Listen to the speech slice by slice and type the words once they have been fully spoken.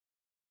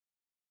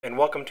And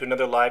welcome to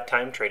another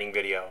LiveTime training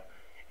video.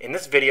 In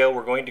this video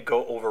we're going to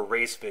go over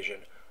RaceVision,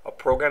 a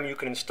program you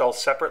can install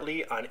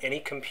separately on any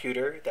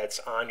computer that's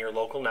on your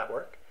local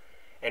network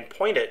and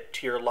point it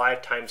to your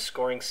LiveTime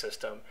scoring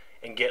system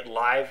and get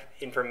live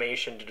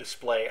information to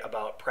display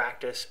about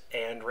practice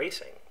and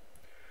racing.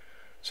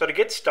 So to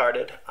get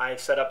started, I've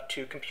set up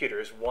two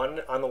computers.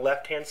 One on the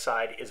left hand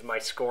side is my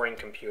scoring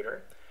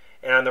computer,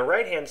 and on the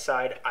right hand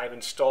side I've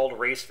installed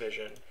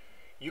RaceVision.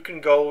 You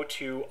can go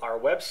to our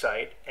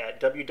website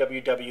at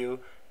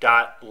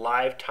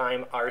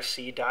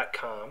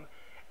www.livetimerc.com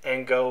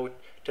and go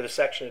to the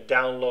section of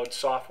download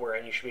software,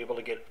 and you should be able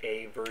to get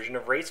a version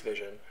of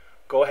RaceVision.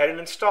 Go ahead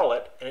and install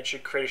it, and it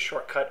should create a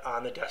shortcut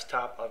on the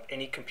desktop of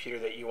any computer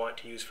that you want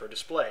to use for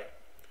display.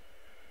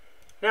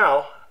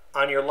 Now,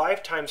 on your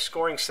LiveTime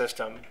scoring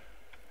system,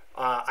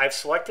 I've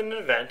selected an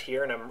event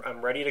here, and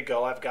I'm ready to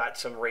go. I've got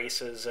some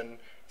races and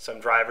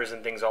some drivers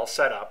and things all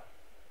set up.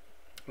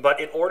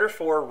 But in order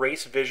for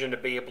RaceVision to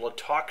be able to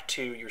talk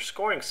to your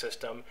scoring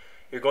system,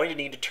 you're going to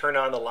need to turn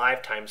on the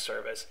LiveTime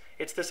service.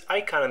 It's this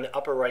icon in the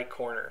upper right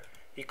corner.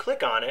 You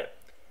click on it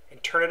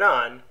and turn it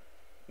on.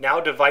 Now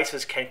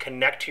devices can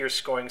connect to your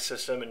scoring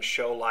system and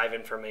show live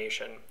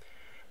information.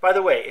 By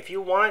the way, if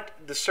you want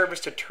the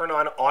service to turn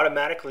on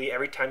automatically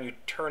every time you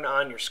turn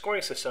on your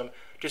scoring system,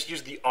 just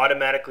use the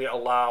automatically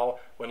allow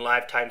when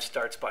LiveTime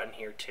starts button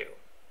here too.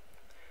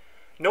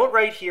 Note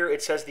right here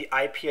it says the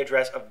IP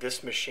address of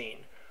this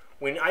machine.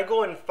 When I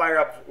go and fire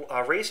up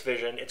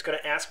RaceVision, it's going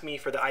to ask me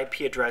for the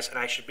IP address, and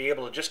I should be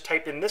able to just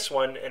type in this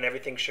one and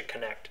everything should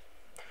connect.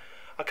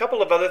 A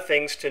couple of other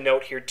things to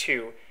note here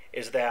too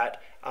is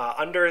that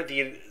under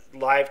the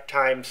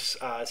LiveTime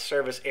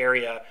service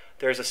area,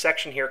 there's a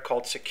section here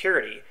called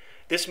Security.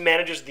 This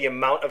manages the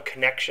amount of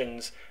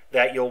connections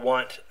that you'll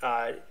want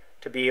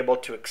to be able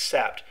to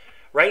accept.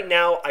 Right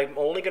now, I'm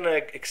only going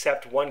to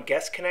accept one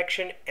guest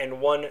connection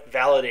and one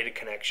validated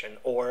connection,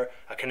 or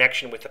a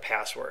connection with the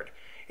password.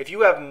 If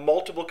you have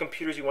multiple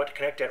computers you want to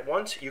connect at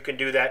once, you can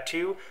do that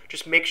too.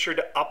 Just make sure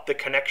to up the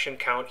connection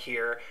count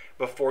here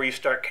before you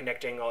start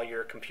connecting all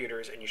your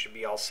computers, and you should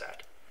be all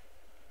set.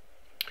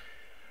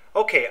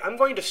 Okay, I'm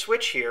going to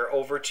switch here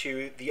over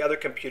to the other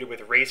computer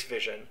with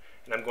RaceVision,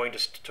 and I'm going to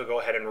go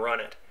ahead and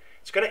run it.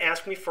 It's going to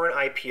ask me for an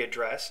IP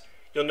address.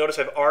 You'll notice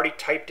I've already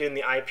typed in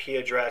the IP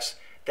address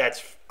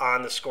that's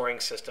on the scoring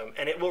system,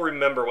 and it will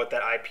remember what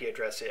that IP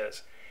address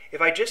is.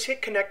 If I just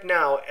hit connect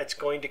now, it's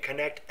going to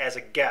connect as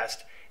a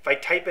guest. If I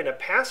type in a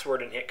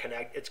password and hit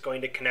connect, it's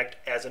going to connect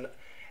as a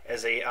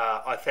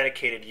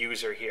authenticated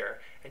user here,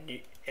 and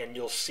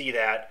you'll see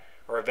that,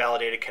 or a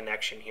validated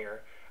connection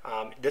here.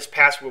 This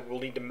password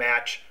will need to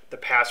match the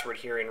password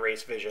here in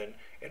RaceVision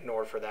in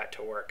order for that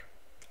to work.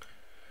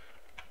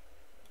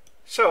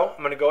 So I'm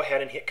going to go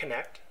ahead and hit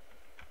connect.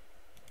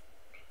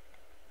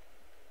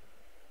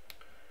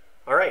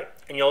 All right,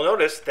 and you'll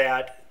notice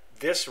that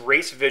this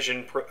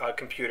RaceVision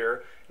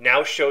computer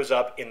now shows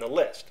up in the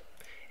list.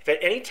 If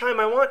at any time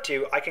I want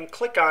to, I can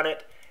click on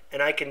it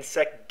and I can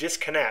set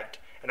disconnect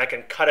and I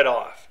can cut it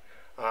off.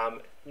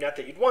 Not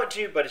that you'd want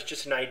to, but it's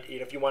just an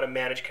idea. If you want to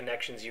manage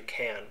connections, you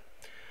can.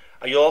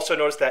 You'll also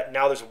notice that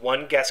now there's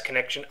one guest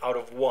connection out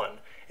of one.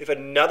 If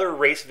another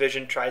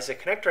RaceVision tries to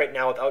connect right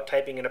now without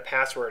typing in a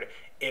password,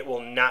 it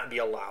will not be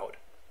allowed.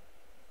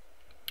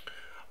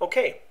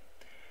 Okay,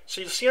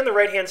 so you'll see on the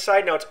right hand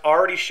side now it's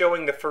already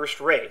showing the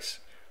first race.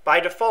 By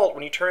default,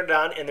 when you turn it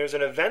on and there's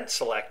an event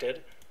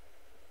selected,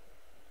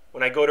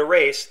 when I go to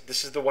race,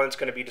 this is the one that's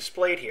going to be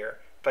displayed here.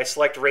 If I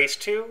select race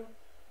 2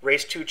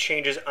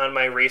 changes on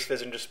my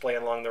RaceVision display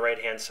along the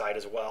right hand side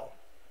as well.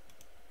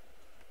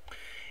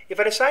 If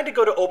I decide to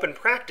go to open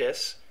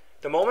practice,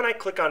 the moment I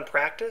click on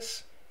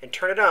practice and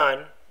turn it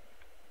on,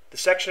 the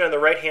section on the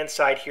right hand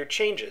side here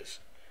changes.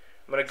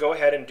 I'm going to go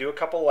ahead and do a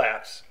couple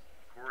laps,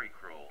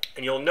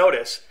 and you'll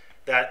notice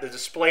that the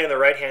display on the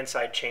right hand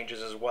side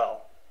changes as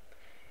well.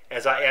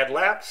 As I add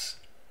laps,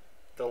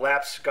 the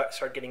laps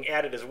start getting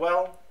added as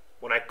well.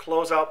 When I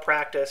close out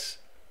practice,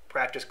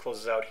 practice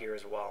closes out here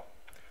as well.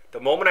 The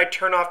moment I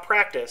turn off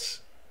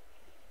practice,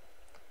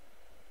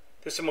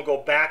 this one will go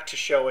back to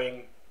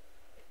showing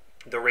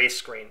the race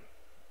screen.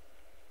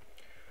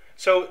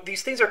 So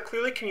these things are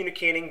clearly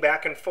communicating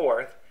back and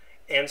forth,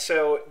 and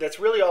so that's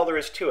really all there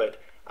is to it.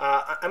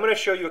 I'm going to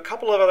show you a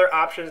couple of other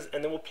options,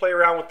 and then we'll play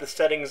around with the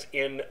settings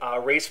in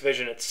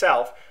RaceVision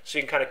itself so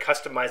you can kind of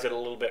customize it a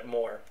little bit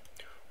more.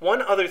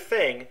 One other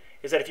thing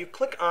is that if you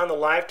click on the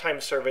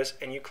LiveTime service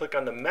and you click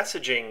on the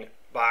messaging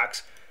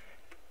box,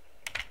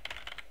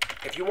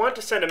 if you want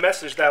to send a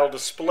message that will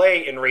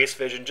display in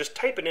RaceVision, just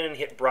type it in and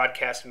hit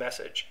broadcast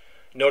message.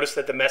 Notice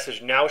that the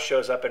message now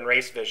shows up in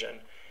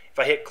RaceVision. If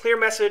I hit clear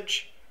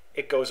message,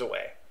 it goes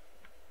away.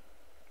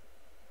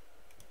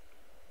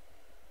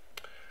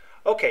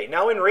 Okay,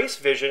 now in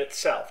RaceVision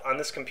itself on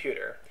this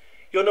computer,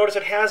 you'll notice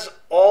it has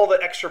all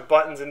the extra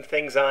buttons and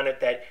things on it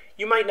that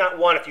you might not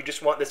want if you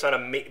just want this on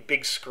a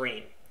big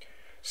screen.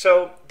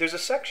 So there's a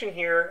section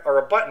here, or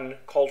a button,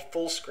 called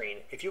full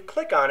screen. If you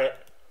click on it,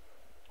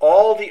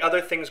 all the other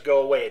things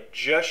go away. It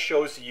just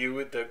shows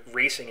you the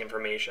racing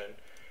information.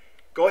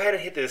 go ahead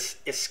and hit this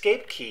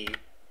escape key,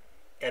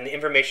 and the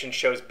information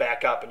shows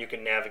back up and you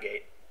can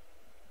navigate.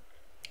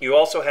 You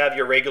also have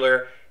your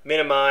regular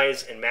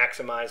minimize and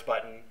maximize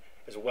button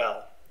as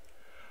well.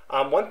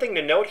 One thing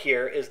to note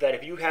here is that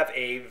if you have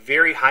a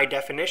very high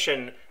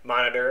definition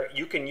monitor,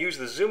 you can use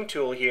the zoom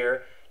tool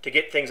here to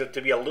get things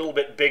to be a little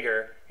bit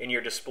bigger in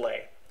your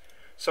display.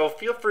 So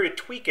feel free to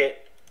tweak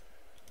it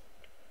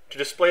to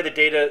display the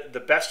data the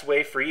best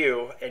way for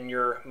you and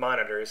your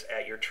monitors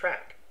at your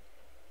track.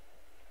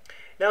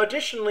 Now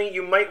additionally,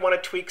 you might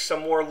want to tweak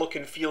some more look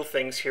and feel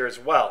things here as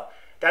well.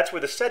 That's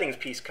where the settings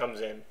piece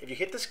comes in. If you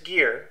hit this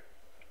gear,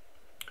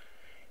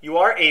 you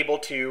are able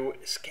to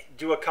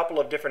do a couple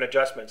of different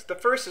adjustments. The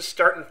first is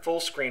start in full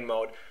screen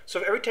mode. So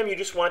if every time you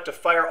just want it to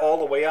fire all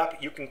the way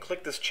up, you can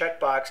click this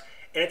checkbox,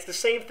 and it's the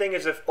same thing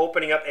as if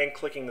opening up and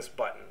clicking this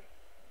button.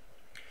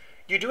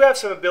 You do have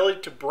some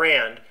ability to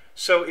brand,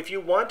 so if you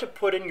want to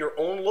put in your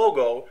own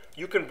logo,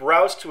 you can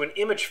browse to an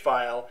image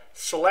file,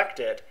 select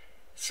it,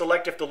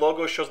 select if the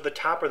logo shows at the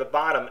top or the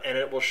bottom, and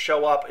it will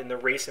show up in the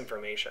race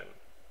information.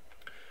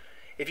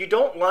 If you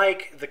don't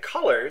like the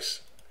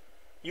colors,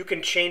 you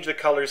can change the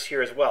colors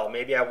here as well.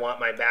 Maybe I want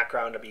my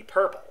background to be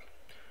purple.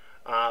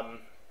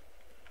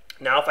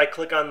 Now if I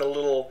click on the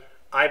little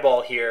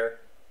eyeball here,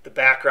 the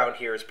background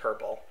here is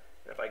purple.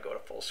 And if I go to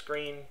full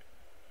screen,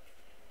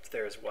 it's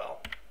there as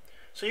well.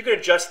 So you can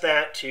adjust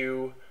that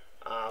to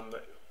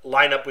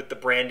line up with the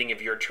branding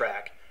of your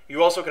track.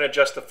 You also can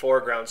adjust the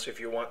foreground, so if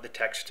you want the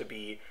text to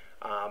be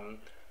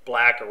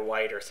black or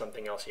white or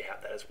something else, you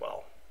have that as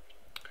well.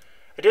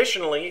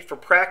 Additionally, for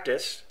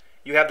practice,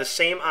 you have the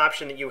same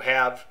option that you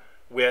have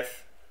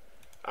with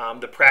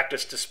the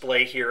practice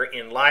display here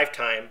in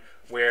LiveTime,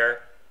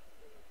 where,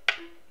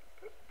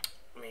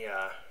 let me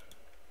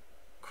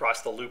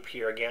cross the loop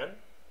here again.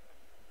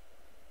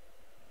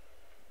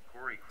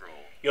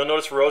 You'll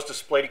notice rows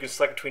displayed. You can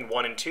select between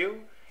 1 and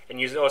 2,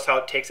 and you notice how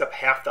it takes up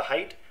half the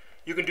height.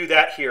 You can do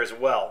that here as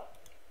well.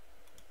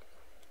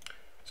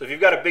 So if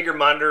you've got a bigger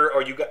monitor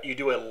or you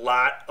do a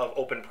lot of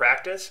open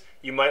practice,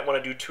 you might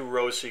want to do 2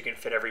 rows so you can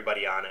fit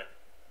everybody on it.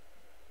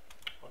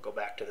 I'll go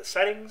back to the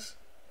settings.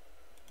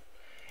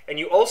 And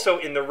you also,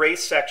 in the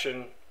race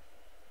section,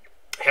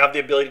 have the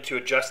ability to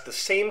adjust the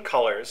same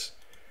colors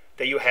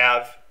that you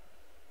have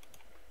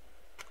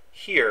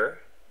here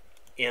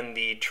in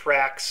the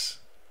tracks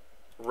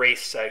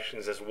race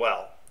sections as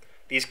well.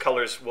 These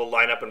colors will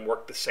line up and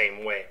work the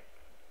same way.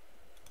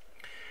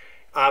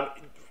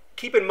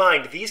 Keep in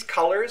mind, these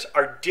colors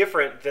are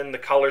different than the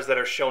colors that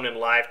are shown in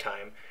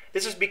LiveTime.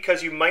 This is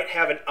because you might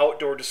have an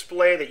outdoor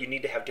display that you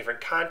need to have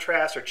different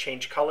contrasts or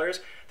change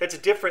colors. That's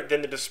different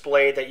than the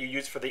display that you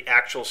use for the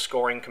actual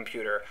scoring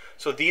computer.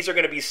 So these are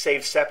going to be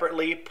saved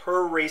separately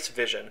per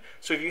RaceVision.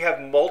 So if you have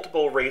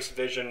multiple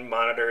RaceVision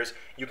monitors,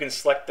 you can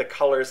select the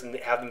colors and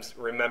have them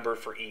remember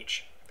for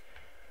each.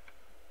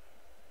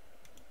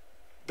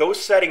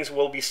 Those settings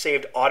will be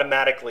saved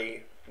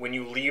automatically when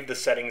you leave the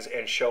settings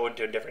and show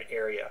into a different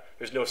area.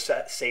 There's no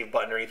save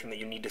button or anything that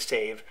you need to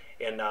save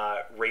in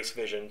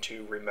RaceVision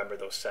to remember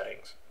those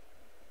settings.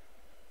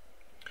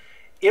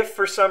 If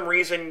for some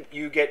reason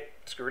you get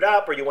screwed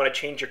up or you want to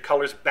change your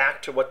colors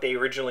back to what they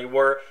originally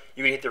were,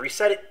 you can hit the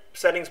reset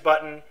settings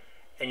button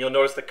and you'll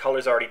notice the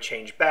colors already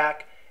changed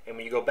back. And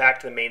when you go back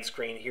to the main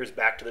screen, here's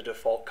back to the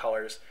default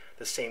colors,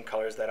 the same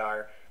colors that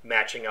are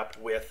matching up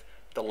with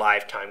the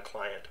LiveTime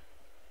client.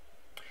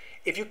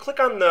 If you click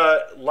on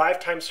the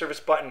LiveTime service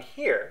button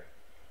here,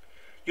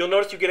 you'll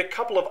notice you get a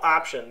couple of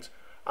options.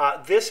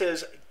 This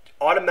is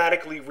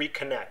automatically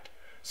reconnect.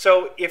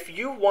 So if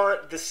you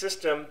want the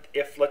system,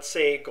 if let's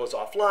say it goes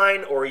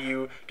offline or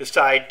you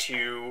decide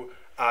to,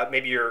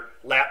 maybe your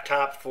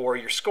laptop for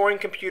your scoring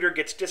computer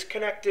gets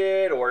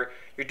disconnected or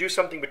you do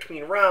something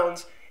between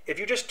rounds, if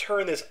you just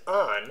turn this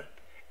on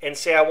and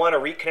say I want to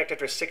reconnect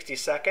after 60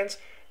 seconds,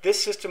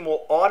 this system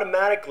will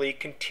automatically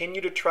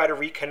continue to try to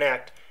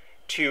reconnect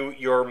to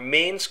your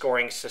main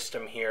scoring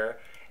system here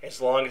as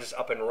long as it's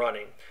up and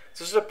running.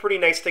 So this is a pretty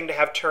nice thing to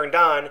have turned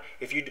on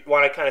if you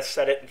want to kind of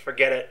set it and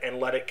forget it and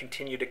let it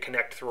continue to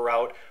connect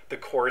throughout the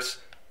course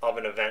of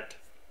an event.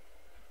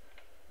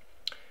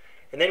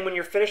 And then when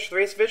you're finished with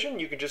RaceVision,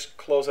 you can just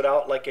close it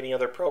out like any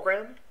other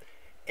program.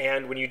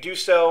 And when you do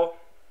so,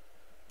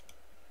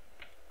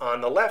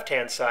 on the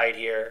left-hand side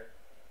here,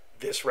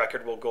 this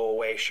record will go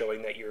away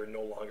showing that you're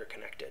no longer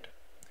connected.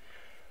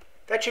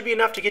 That should be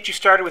enough to get you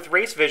started with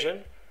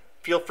RaceVision.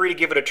 Feel free to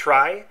give it a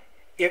try.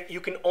 If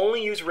you can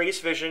only use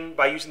RaceVision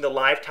by using the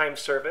LiveTime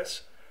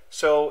service,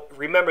 so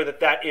remember that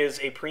that is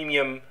a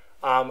premium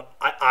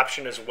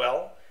option as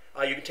well.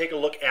 You can take a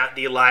look at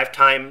the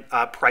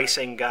LiveTime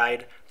pricing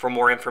guide for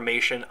more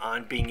information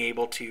on being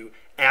able to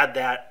add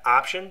that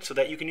option so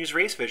that you can use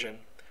RaceVision.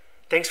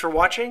 Thanks for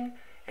watching,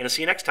 and I'll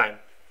see you next time.